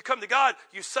when you come to God,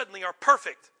 you suddenly are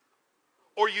perfect.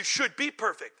 Or you should be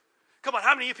perfect. Come on,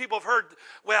 how many of you people have heard,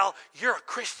 well, you're a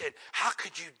Christian. How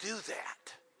could you do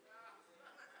that?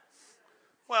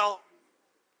 Well,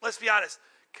 let's be honest.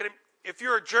 If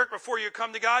you're a jerk before you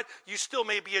come to God, you still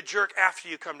may be a jerk after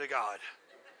you come to God.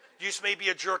 You just may be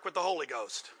a jerk with the Holy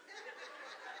Ghost.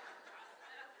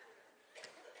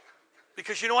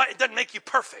 Because you know what? It doesn't make you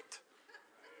perfect.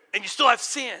 And you still have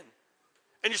sin.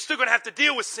 And you're still going to have to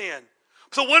deal with sin.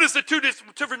 So what is the two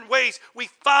different ways we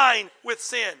find with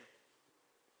sin?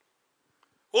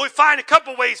 Well, we find a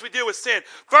couple ways we deal with sin.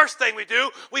 First thing we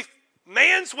do,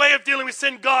 man's way of dealing with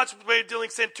sin, God's way of dealing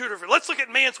with sin, two different. Let's look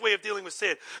at man's way of dealing with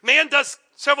sin. Man does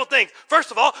several things. First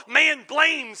of all, man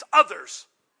blames others.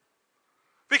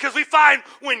 Because we find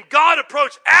when God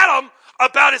approached Adam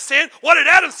about his sin, what did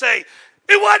Adam say?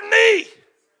 It wasn't me.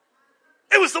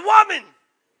 It was the woman.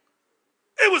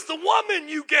 It was the woman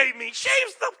you gave me.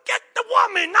 Get the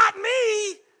woman, not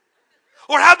me.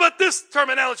 Or how about this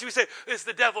terminology? We say, it's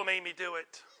the devil made me do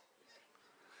it.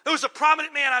 There was a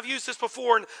prominent man, I've used this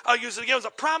before and I'll use it again. It was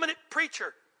a prominent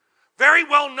preacher, very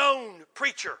well-known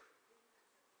preacher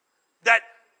that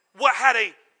had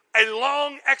a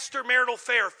long extramarital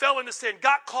affair, fell into sin,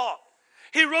 got caught.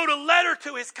 He wrote a letter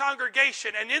to his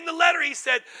congregation, and in the letter he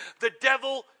said, the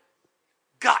devil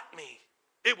got me.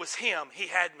 It was him. He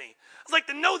had me. I was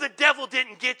like, no, the devil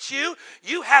didn't get you.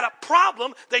 You had a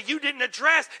problem that you didn't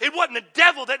address. It wasn't the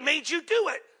devil that made you do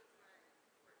it.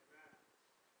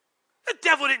 The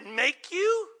devil didn't make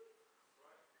you.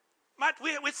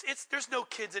 There's no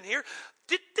kids in here.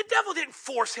 The devil didn't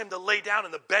force him to lay down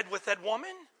in the bed with that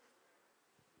woman.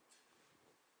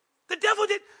 The devil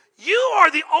did.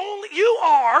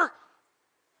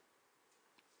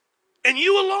 And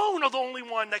you alone are the only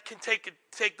one that can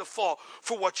take the fall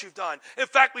for what you've done. In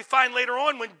fact, we find later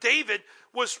on when David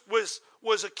was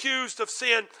accused of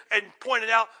sin and pointed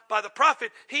out by the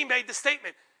prophet, he made the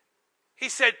statement. He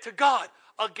said to God,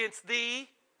 against thee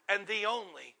and thee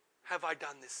only have I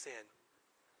done this sin.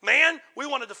 Man, we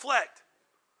want to deflect.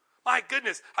 My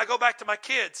goodness, I go back to my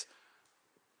kids.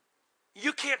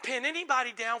 You can't pin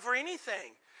anybody down for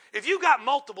anything. If you got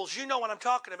multiples, you know what I'm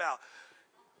talking about.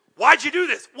 Why'd you do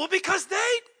this? Well, because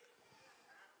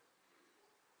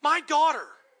my daughter,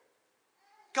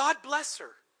 God bless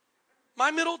her,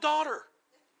 my middle daughter,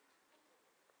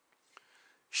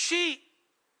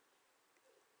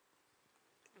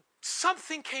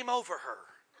 something came over her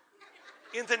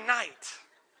in the night,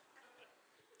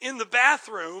 in the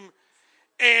bathroom,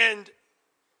 and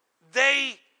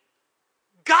they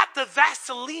got the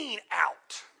Vaseline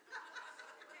out.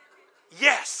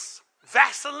 Yes,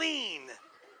 Vaseline.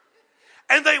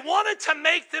 And they wanted to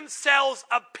make themselves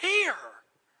appear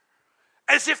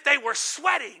as if they were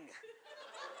sweating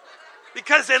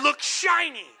because they looked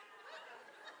shiny.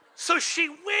 So she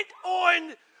went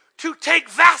on to take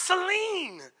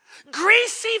Vaseline,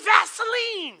 greasy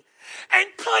Vaseline, and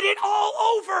put it all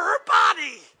over her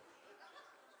body.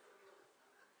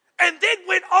 And then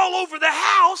went all over the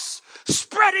house,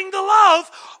 spreading the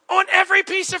love on every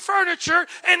piece of furniture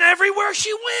and everywhere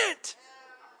she went.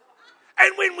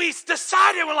 And when we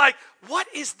decided, we're like, what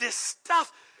is this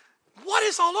stuff? What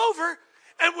is all over?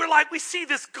 And we're like, we see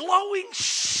this glowing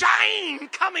shine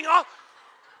coming off.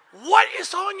 What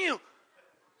is on you?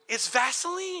 It's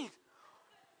Vaseline.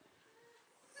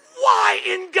 Why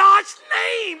in God's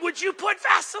name would you put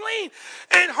Vaseline?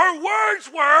 And her words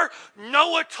were,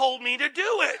 Noah told me to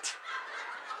do it.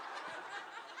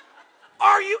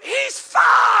 He's 5.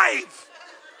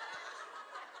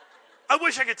 I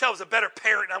wish I could tell I was a better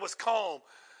parent and I was calm.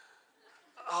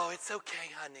 Oh, it's okay,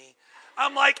 honey.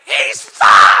 I'm like, he's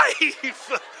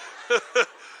 5.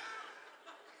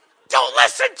 Don't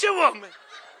listen to him.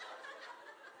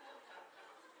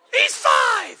 He's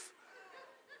 5.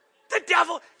 The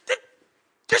devil,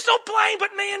 there's no blame,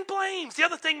 but man blames. The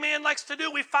other thing man likes to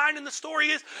do, we find in the story,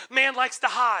 is man likes to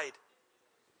hide.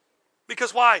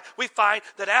 Because why? We find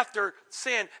that after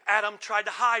sin, Adam tried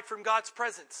to hide from God's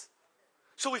presence.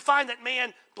 So we find that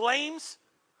man blames,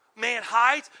 man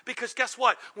hides, because guess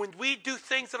what? When we do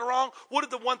things that are wrong, what is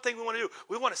the one thing we want to do?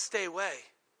 We want to stay away.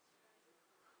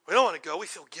 We don't want to go. We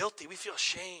feel guilty. We feel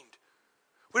ashamed.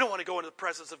 We don't want to go into the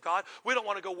presence of God. We don't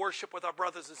want to go worship with our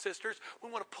brothers and sisters. We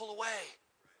want to pull away.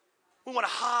 We want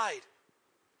to hide.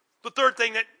 The third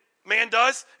thing that man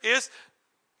does is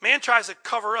man tries to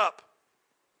cover up.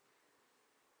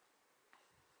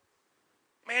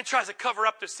 Man tries to cover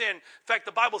up their sin. In fact,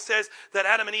 the Bible says that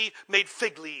Adam and Eve made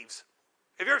fig leaves.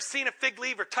 Have you ever seen a fig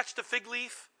leaf or touched a fig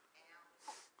leaf?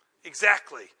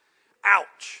 Exactly.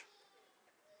 Ouch.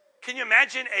 Can you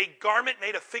imagine a garment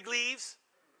made of fig leaves?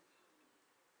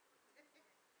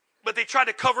 But they try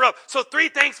to cover up. So 3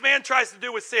 things man tries to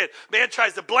do with sin. Man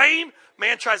tries to blame,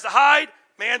 man tries to hide,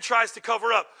 man tries to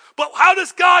cover up. But how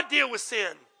does God deal with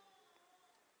sin?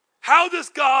 How does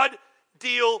God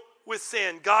deal with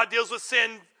sin? God deals with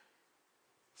sin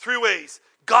 3 ways.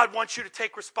 God wants you to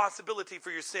take responsibility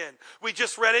for your sin. We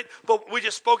just read it, but we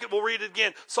just spoke it. We'll read it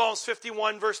again. Psalms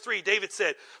 51 verse 3. David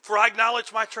said, "For I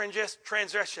acknowledge my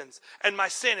transgressions, and my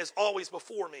sin is always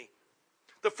before me."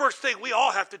 The first thing we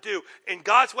all have to do in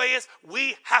God's way is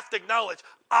we have to acknowledge,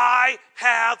 I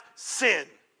have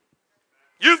sinned.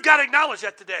 You've got to acknowledge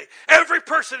that today. Every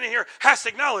person in here has to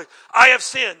acknowledge, I have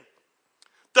sinned.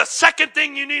 The second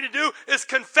thing you need to do is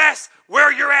confess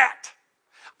where you're at.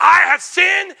 I have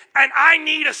sinned and I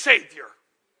need a Savior.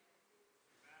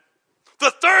 The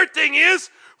third thing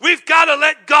is we've got to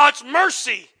let God's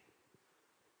mercy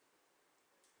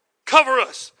cover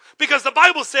us. Because the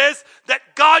Bible says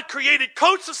that God created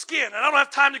coats of skin. And I don't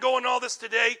have time to go into all this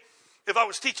today. If I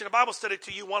was teaching a Bible study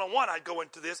to you one-on-one, I'd go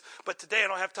into this. But today I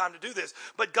don't have time to do this.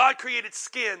 But God created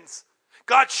skins.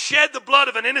 God shed the blood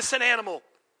of an innocent animal.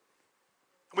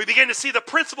 We begin to see the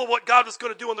principle of what God was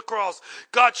going to do on the cross.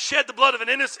 God shed the blood of an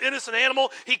innocent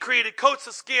animal. He created coats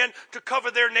of skin to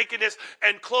cover their nakedness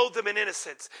and clothe them in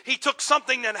innocence. He took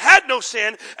something that had no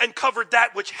sin and covered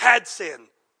that which had sin.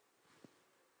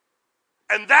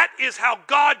 And that is how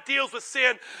God deals with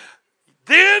sin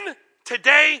then,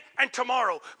 today, and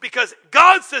tomorrow. Because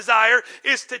God's desire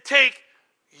is to take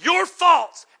your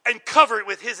faults and cover it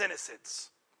with His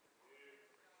innocence.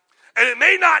 And it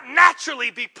may not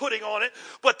naturally be putting on it,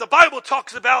 but the Bible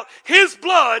talks about His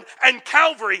blood and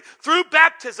Calvary through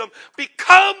baptism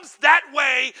becomes that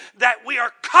way that we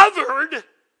are covered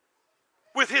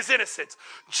with His innocence.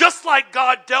 Just like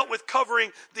God dealt with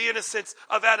covering the innocence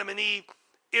of Adam and Eve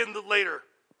in the later.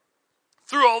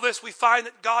 Through all this, we find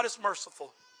that God is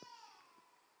merciful.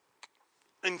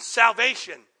 And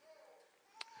salvation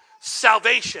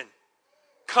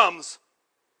comes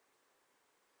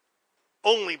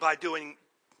only by doing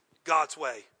God's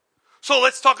way. So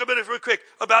let's talk a bit real quick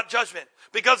about judgment.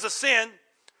 Because of sin,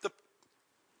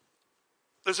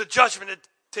 there's a judgment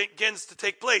that begins to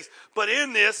take place. But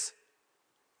in this,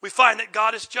 we find that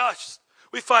God is just.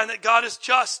 We find that God is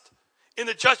just in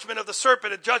the judgment of the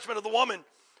serpent, the judgment of the woman,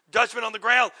 judgment on the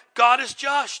ground. God is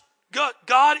just.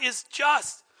 God is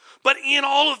just. But in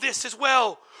all of this as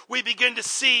well, we begin to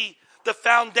see the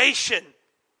foundation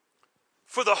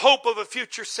for the hope of a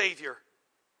future Savior.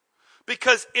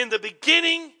 Because in the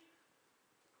beginning,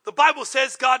 the Bible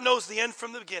says God knows the end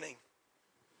from the beginning.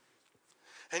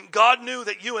 And God knew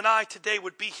that you and I today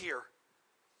would be here.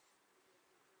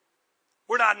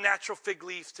 We're not natural fig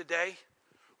leaves today.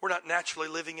 We're not naturally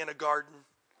living in a garden.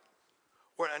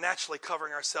 We're not naturally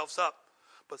covering ourselves up.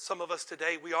 But some of us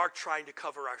today, we are trying to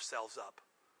cover ourselves up.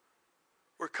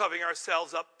 We're covering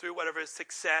ourselves up through whatever is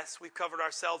success. We've covered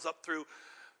ourselves up through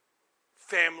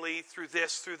family, through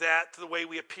this, through that, through the way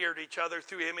we appear to each other,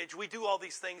 through image. We do all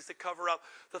these things to cover up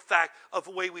the fact of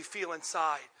the way we feel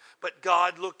inside. But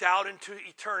God looked out into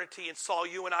eternity and saw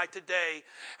you and I today,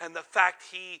 and the fact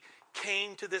He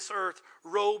came to this earth,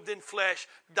 robed in flesh,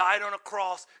 died on a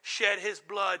cross, shed His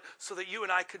blood, so that you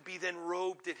and I could be then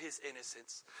robed in His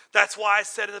innocence. That's why I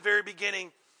said in the very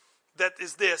beginning, that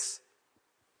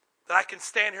I can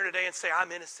stand here today and say,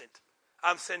 I'm innocent.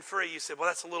 I'm sin-free. You said, well,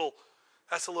 that's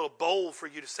a little bold for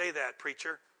you to say that,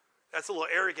 preacher. That's a little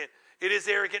arrogant. It is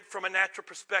arrogant from a natural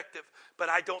perspective, but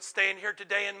I don't stand here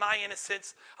today in my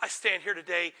innocence. I stand here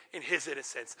today in His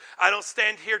innocence. I don't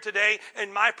stand here today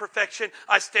in my perfection.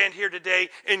 I stand here today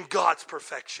in God's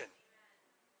perfection.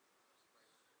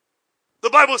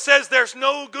 The Bible says there's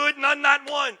no good, none, not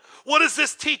one. What does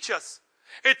this teach us?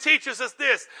 It teaches us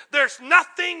this. There's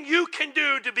nothing you can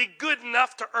do to be good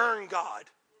enough to earn God.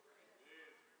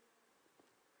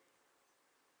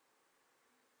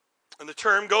 And the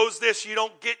term goes this: you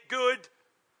don't get good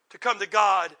to come to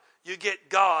God, you get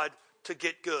God to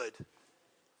get good.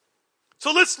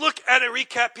 So let's look at a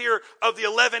recap here of the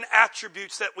 11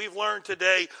 attributes that we've learned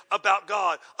today about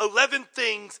God. 11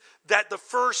 things that the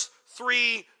first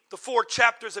 4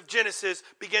 chapters of Genesis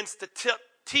begins to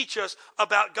teach us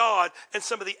about God and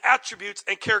some of the attributes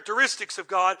and characteristics of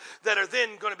God that are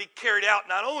then going to be carried out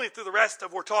not only through the rest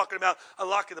of we're talking about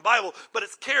unlocking the Bible, but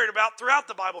it's carried about throughout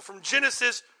the Bible from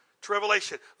Genesis to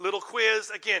Revelation. Little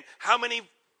quiz again. How many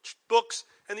books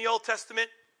in the Old Testament?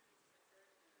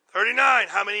 39.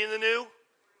 How many in the New?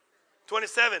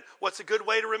 27. What's a good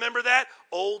way to remember that?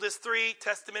 Old is 3,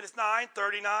 Testament is 9,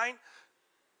 39.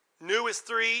 New is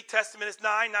 3, Testament is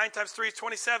 9. 9 times 3 is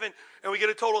 27. And we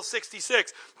get a total of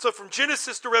 66. So from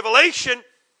Genesis to Revelation,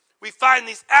 we find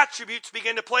these attributes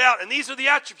begin to play out. And these are the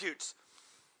attributes.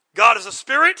 God is a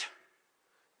spirit.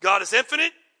 God is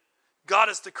infinite. God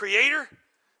is the creator.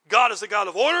 God is the God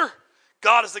of order.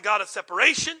 God is the God of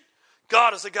separation.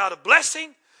 God is the God of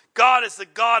blessing. God is the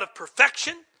God of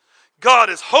perfection. God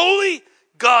is holy.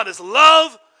 God is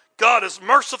love. God is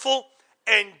merciful.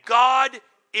 And God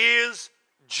is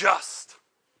just.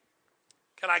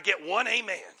 Can I get one amen?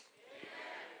 Amen.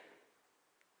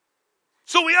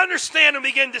 So we understand and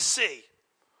begin to see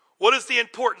what is the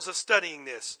importance of studying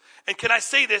this. And can I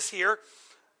say this here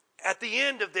at the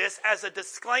end of this as a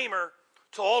disclaimer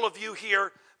to all of you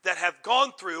here that have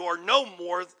gone through or know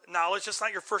more knowledge. It's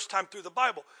not your first time through the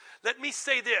Bible. Let me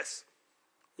say this.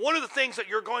 One of the things that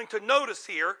you're going to notice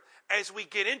here as we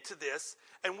get into this,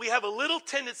 and we have a little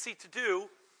tendency to do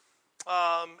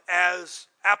as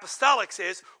apostolics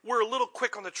is, we're a little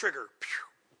quick on the trigger.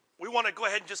 We want to go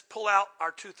ahead and just pull out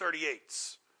our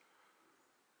 238s.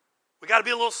 We got to be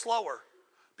a little slower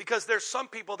because there's some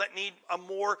people that need a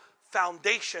more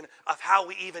foundation of how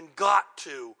we even got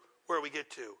to where we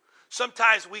get to.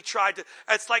 Sometimes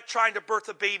it's like trying to birth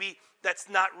a baby that's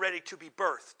not ready to be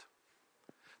birthed.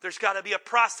 There's got to be a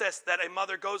process that a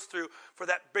mother goes through for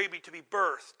that baby to be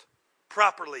birthed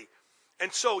properly.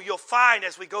 And so you'll find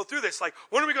as we go through this, like,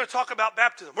 when are we going to talk about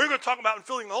baptism? We're going to talk about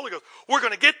infilling the Holy Ghost. We're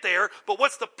going to get there, but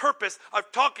what's the purpose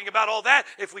of talking about all that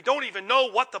if we don't even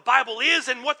know what the Bible is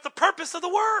and what's the purpose of the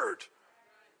Word?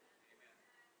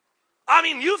 I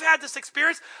mean, you've had this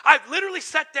experience. I've literally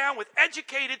sat down with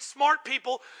educated, smart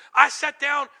people. I sat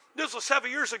down, this was 7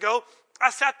 years ago, I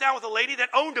sat down with a lady that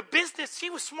owned a business. She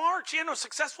was smart. She had a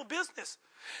successful business.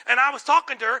 And I was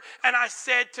talking to her, and I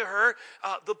said to her,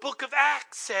 the book of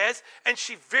Acts says, and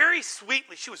she very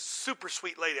sweetly, she was a super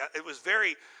sweet lady. It was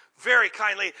very, very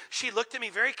kind lady. She looked at me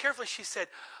very carefully. She said,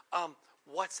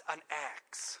 what's an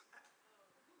Acts?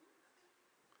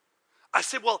 I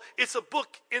said, well, it's a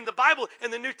book in the Bible,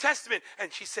 in the New Testament.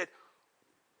 And she said,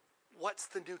 what's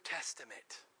the New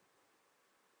Testament?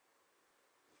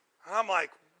 And I'm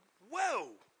like, whoa,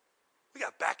 we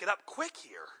got to back it up quick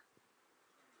here.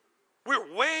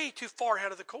 way too far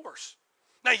ahead of the course.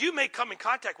 Now, you may come in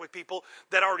contact with people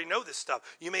that already know this stuff.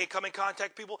 You may come in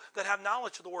contact with people that have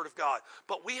knowledge of the Word of God.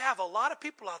 But we have a lot of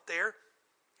people out there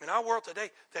in our world today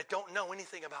that don't know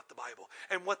anything about the Bible.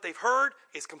 And what they've heard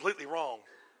is completely wrong.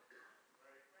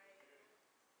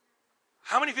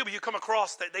 How many people you come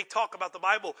across that they talk about the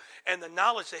Bible and the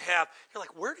knowledge they have, you're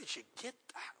like, where did you get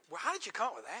that? How did you come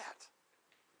up with that?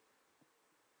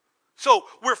 So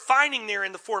we're finding there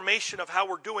in the formation of how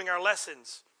we're doing our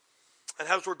lessons and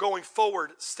as we're going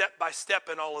forward step by step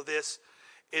in all of this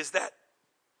is that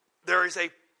there is a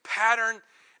pattern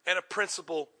and a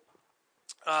principle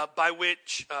by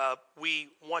which we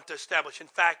want to establish. In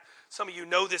fact, some of you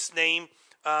know this name.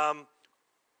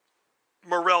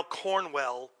 Morrell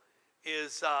Cornwell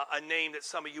is a name that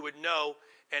some of you would know.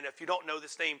 And if you don't know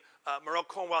this name, Morrell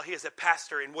Cornwell, he is a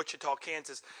pastor in Wichita,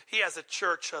 Kansas. He has a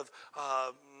church of,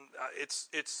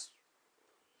 it's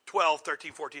 12,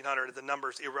 13, 1400. The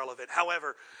number's irrelevant.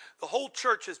 However, the whole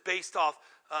church is based off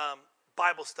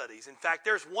Bible studies. In fact,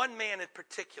 there's one man in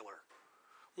particular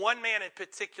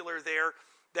there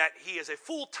that he is a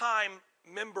full-time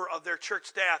member of their church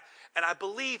staff, and I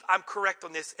believe I'm correct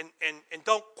on this, and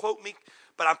don't quote me,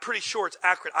 but I'm pretty sure it's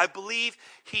accurate. I believe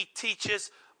he teaches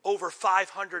over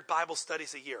 500 Bible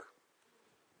studies a year.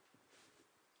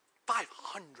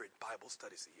 500 Bible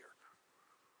studies a year.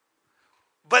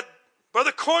 But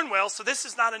Brother Cornwell, so this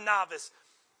is not a novice,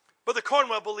 Brother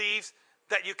Cornwell believes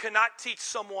that you cannot teach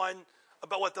someone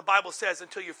about what the Bible says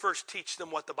until you first teach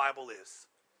them what the Bible is.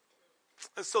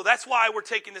 And so that's why we're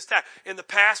taking this tack. In the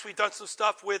past, we've done some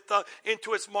stuff with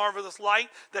Into Its Marvelous Light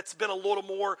that's been a little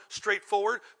more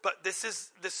straightforward, but this is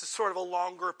sort of a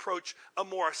longer approach, a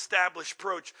more established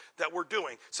approach that we're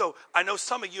doing. So I know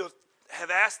some of you have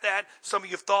asked that, some of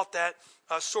you have thought that,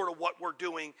 sort of what we're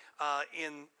doing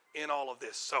in all of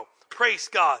this. So praise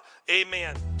God.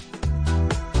 Amen.